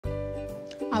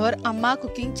Hour అమ్మ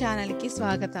cooking channel కి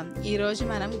స్వాగతం. ఈ రోజు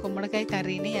మనం గుమ్మడికాయ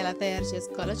కర్రీని ఎలా తయారు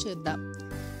చేసుకోవాలో చూద్దాం.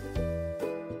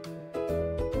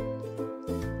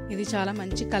 ఇది చాలా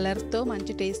మంచి కలర్ తో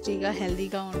మంచి టేస్టీగా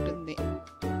హెల్తీగా ఉంటుంది.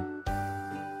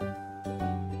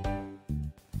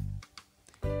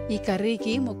 ఈ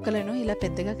కర్రీకి ముక్కలను ఇలా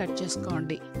పెద్దగా కట్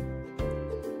చేసుకోండి.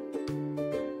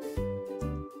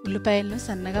 ఉల్లిపాయలను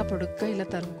సన్నగా పొడుగ్గా ఇలా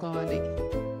తరుముకోవాలి.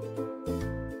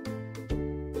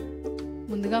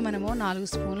 ముందుగా మనము 4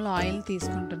 స్పూన్ల ఆయిల్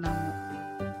తీసుకుంటున్నాము.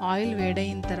 ఆయిల్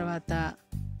వేడైన తర్వాత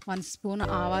 1 స్పూన్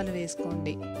ఆవాలు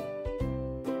వేసుకోండి.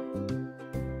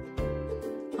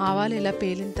 ఆవాలు ఇలా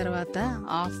పేలిన తర్వాత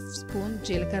 1/2 స్పూన్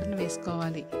జీలకర్రను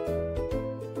వేసుకోవాలి.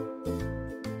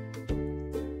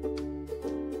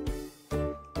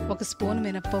 ఒక స్పూన్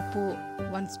మినపప్పు,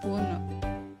 1 స్పూన్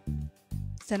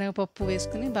శనగపప్పు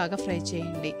వేసుకుని బాగా ఫ్రై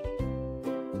చేయండి.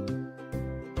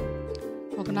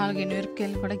 ఒక 4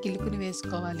 ఎండుమిరపకాయలను కూడా గిలుకుని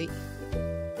వేసుకోవాలి.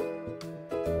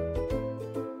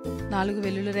 4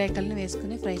 వెల్లుల్లి రేకలను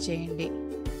వేసుకుని ఫ్రై చేయండి.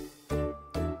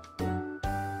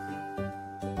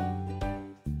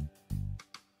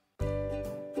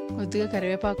 కొద్దిగా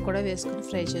కరివేపాకు కూడా వేసుకుని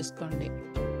ఫ్రై చేసుకోండి.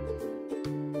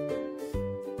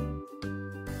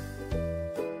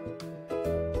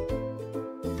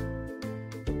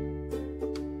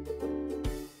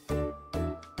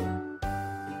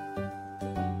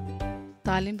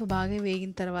 తాలింపు బాగా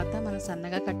వేగిన తర్వాత మనం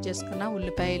సన్నగా కట్ చేసుకున్న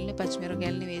ఉల్లిపాయలని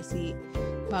పచ్చిమిరపకాయలని వేసి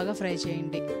బాగా ఫ్రై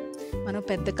చేయండి. మనం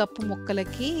పెద్ద కప్పు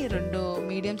ముక్కలకి 2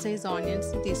 మీడియం సైజ్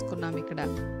ఆనియన్స్ తీసుకున్నాం. ఇక్కడ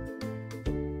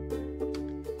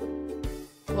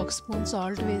 1 స్పూన్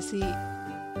సాల్ట్ వేసి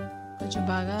కొంచెం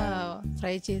బాగా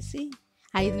ఫ్రై చేసి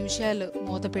 5 నిమిషాలు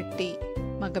మూత పెట్టి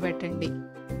మగ్గబెట్టండి.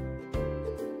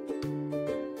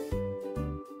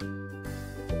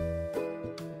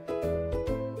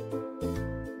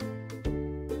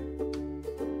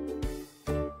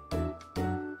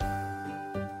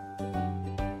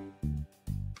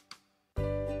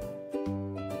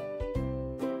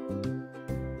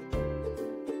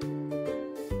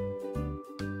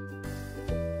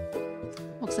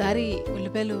 ఒకసారి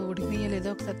ఉల్లిపాయలు ఉడికినాయో లేదో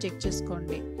ఒకసారి చెక్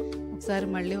చేసుకోండి. ఒకసారి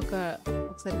మళ్ళీ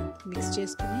ఒకసారి మిక్స్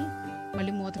చేసుకుని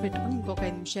మళ్ళీ మూత పెట్టుకుని ఇంకొక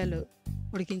 5 నిమిషాలు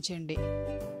ఉడికించండి.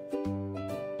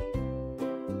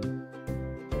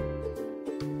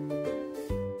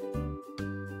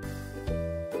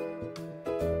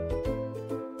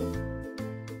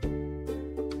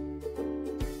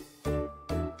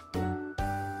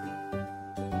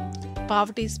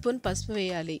 ½ టీ స్పూన్ పసుపు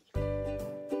వేయాలి.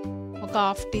 ఒక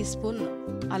 1/2 టీ స్పూన్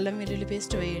అల్లం వెల్లుల్లి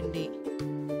పేస్ట్ వేయండి.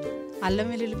 అల్లం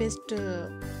వెల్లుల్లి పేస్ట్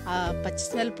పచ్చి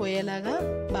స్మెల్ పోయేలాగా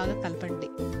బాగా కలపండి.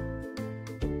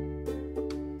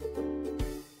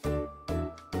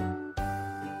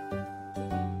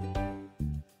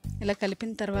 ఇలా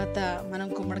కలిపిన తర్వాత మనం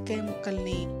గుమ్మడికాయ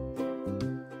ముక్కల్ని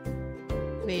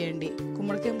వేయండి.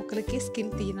 గుమ్మడికాయ ముక్కలకి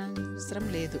స్కిన్ తీయనవసరం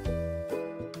లేదు.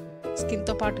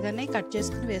 స్కిన్తో పాటుగానే కట్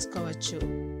చేసుకుని వేసుకోవచ్చు.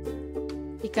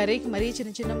 ఈ కర్రీకి మరీ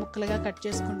చిన్న ముక్కలుగా కట్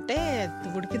చేసుకుంటే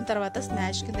ఉడికిన తర్వాత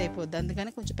స్మాష్ కింద అయిపోద్ది.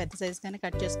 అందుకని కొంచెం పెద్ద సైజుగానే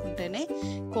కట్ చేసుకుంటేనే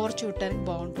కూర చూడటానికి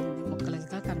బాగుంటుంది,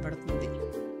 ముక్కలుగా కనబడుతుంది.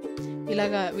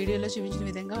 ఇలాగా వీడియోలో చూపించిన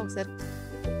విధంగా ఒకసారి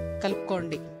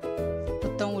కలుపుకోండి.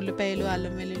 మొత్తం ఉల్లిపాయలు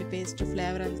అల్లం వెల్లుల్లి పేస్ట్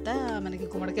ఫ్లేవర్ అంతా మనకి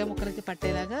గుమ్మడికాయ ముక్కలకి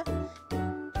పట్టేలాగా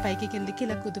పైకి కిందికి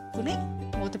ఇలా కుదుపుకుని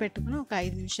మూత పెట్టుకుని ఒక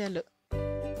 5 నిమిషాలు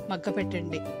మగ్గ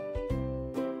పెట్టండి.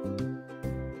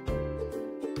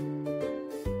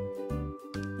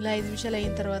 ఇలా 5 నిమిషాలు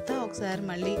అయిన తర్వాత ఒకసారి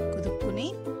మళ్ళీ కుదుపుకుని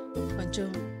కొంచెం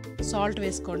సాల్ట్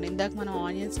వేసుకోండి. ఇందాక మనం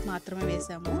ఆనియన్స్ మాత్రమే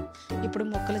వేసాము. ఇప్పుడు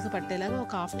ముక్కలకు పట్టేలాగా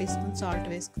ఒక 1/2 టీ స్పూన్ సాల్ట్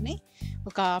వేసుకుని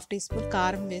ఒక 1/2 టీ స్పూన్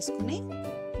కారం వేసుకుని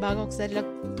బాగా ఒకసారి ఇలా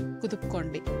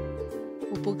కుదుపుకోండి.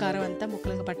 ఉప్పు కారం అంతా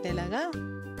ముక్కలకు పట్టేలాగా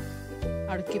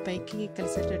అడుక్కి పైకి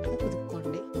కలిసేటట్టుగా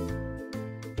కుదుపుకోండి.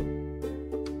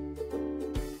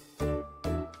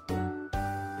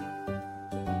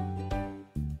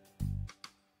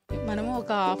 మనము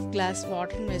ఒక 1/2 గ్లాస్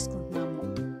వాటర్ని వేసుకుంటున్నాము.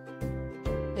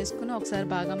 వేసుకుని ఒకసారి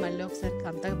బాగా మళ్ళీ ఒకసారి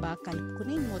అంతా బాగా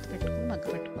కలుపుకుని మూత పెట్టుకుని మగ్గ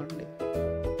పెట్టుకోండి.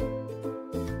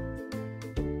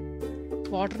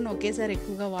 వాటర్ని ఒకేసారి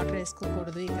ఎక్కువగా వాటర్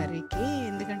వేసుకోకూడదు ఈ కర్రీకి,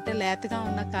 ఎందుకంటే లేతగా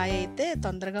ఉన్న కాయ అయితే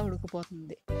తొందరగా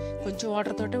ఉడికిపోతుంది. కొంచెం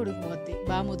వాటర్ తోటే ఉడికిపోద్ది.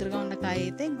 బాగా ముదురుగా ఉన్న కాయ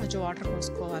అయితే ఇంకొంచెం వాటర్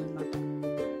పోసుకోవాలన్నమాట.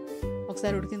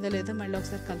 ఒకసారి ఉడికిందో లేదో మళ్ళీ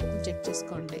ఒకసారి కలుపుకుని చెక్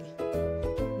చేసుకోండి.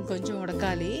 ఇంకొంచెం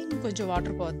ఉడకాలి, ఇంకొంచెం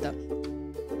వాటర్ పోద్దాం.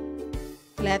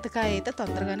 లేతకాయ అయితే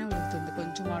తొందరగానే ఉడుకుతుంది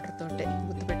కొంచెం వాటర్ తోటే,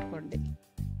 గుర్తుపెట్టుకోండి.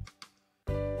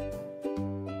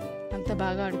 అంత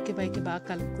బాగా అడుక్కి పైకి బాగా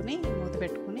కలుపుకుని మూత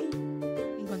పెట్టుకుని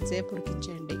ఇంకొంతసేపు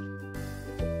ఉడికించండి.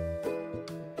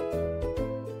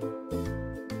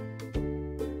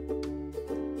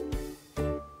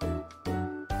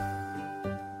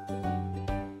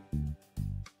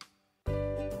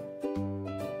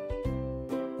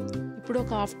 ఇప్పుడు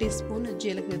ఒక హాఫ్ టీ స్పూన్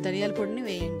ధనియాల పొడిని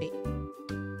వేయండి.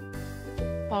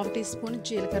 పావు టీ స్పూన్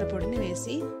జీలకర్ర పొడిని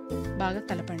వేసి బాగా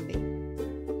కలపండి.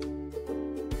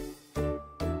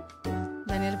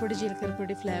 ధనియాల పొడి జీలకర్ర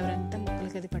పొడి ఫ్లేవర్ అంతా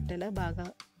ముక్కలకి అది పట్టేలా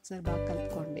ఒకసారి బాగా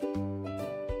కలుపుకోండి.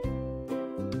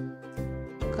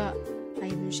 ఒక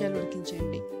 5 నిమిషాలు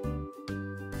ఉడికించండి.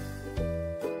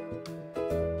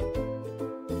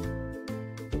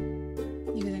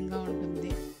 ఈ విధంగా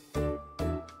ఉంటుంది.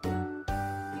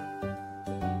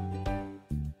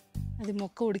 అది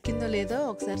ముక్క ఉడికిందో లేదో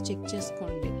ఒకసారి చెక్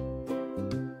చేసుకోండి.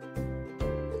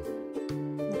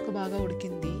 ముక్క బాగా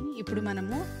ఉడికింది. ఇప్పుడు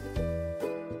మనము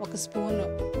ఒక స్పూన్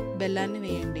బెల్లాన్ని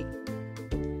వేయండి.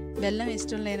 బెల్లం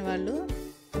ఇష్టం లేని వాళ్ళు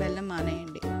బెల్లం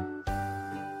మానేయండి.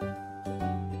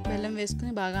 బెల్లం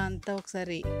వేసుకుని బాగా అంతా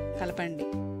ఒకసారి కలపండి.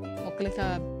 ముక్కలకి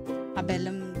ఆ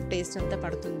బెల్లం టేస్ట్ అంతా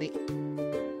పడుతుంది.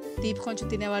 తీపి కొంచెం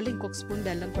తినేవాళ్ళు ఇంకొక స్పూన్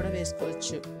బెల్లం కూడా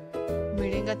వేసుకోవచ్చు.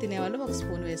 మీడియంగా తినేవాళ్ళు ఒక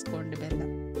స్పూన్ వేసుకోండి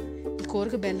బెల్లం.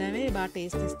 కూరకు బెల్లమే బాగా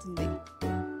టేస్ట్ ఇస్తుంది.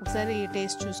 ఒకసారి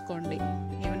టేస్ట్ చూసుకోండి.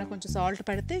 ఏమైనా కొంచెం సాల్ట్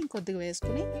పడితే ఇంకొద్దిగా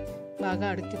వేసుకుని బాగా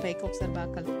అడుక్కి పైకి ఒకసారి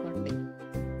బాగా కలుపుకోండి.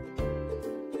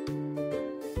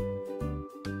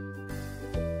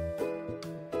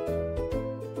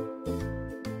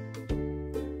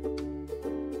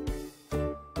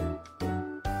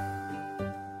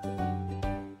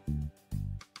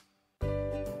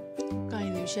 ఒక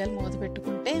 5 నిమిషాలు మూత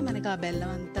పెట్టుకుంటే మనకి ఆ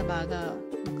బెల్లం అంతా బాగా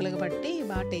ముక్కలుగా పట్టి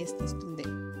బాగా టేస్ట్ ఇస్తుంది.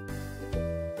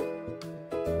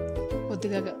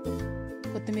 కొద్దిగా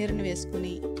కొత్తిమీరని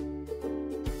వేసుకుని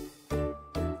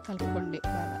కలుపుకోండి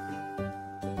బాగా.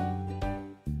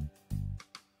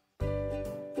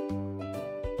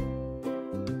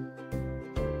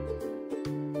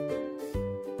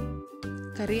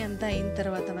 కర్రీ అంతా అయిన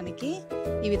తర్వాత మనకి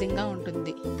ఈ విధంగా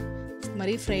ఉంటుంది.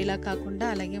 మరీ ఫ్రైలా కాకుండా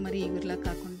అలాగే మరీ ఈగురులా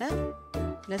కాకుండా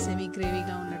ఇలా సెమీ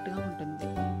గ్రేవీగా ఉన్నట్టుగా ఉంటుంది.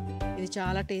 ఇది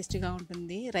చాలా టేస్టీగా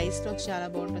ఉంటుంది. రైస్లోకి చాలా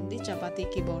బాగుంటుంది,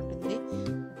 చపాతీకి బాగుంటుంది,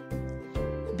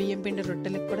 బియ్యం పిండి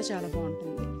రొట్టెలకు కూడా చాలా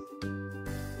బాగుంటుంది.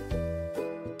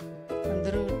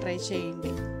 అందరూ ట్రై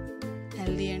చేయండి.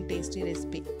 Healthy and tasty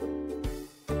recipe.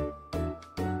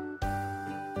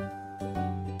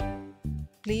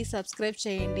 Please subscribe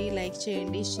చేయండి, లైక్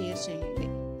చేయండి, షేర్ చేయండి.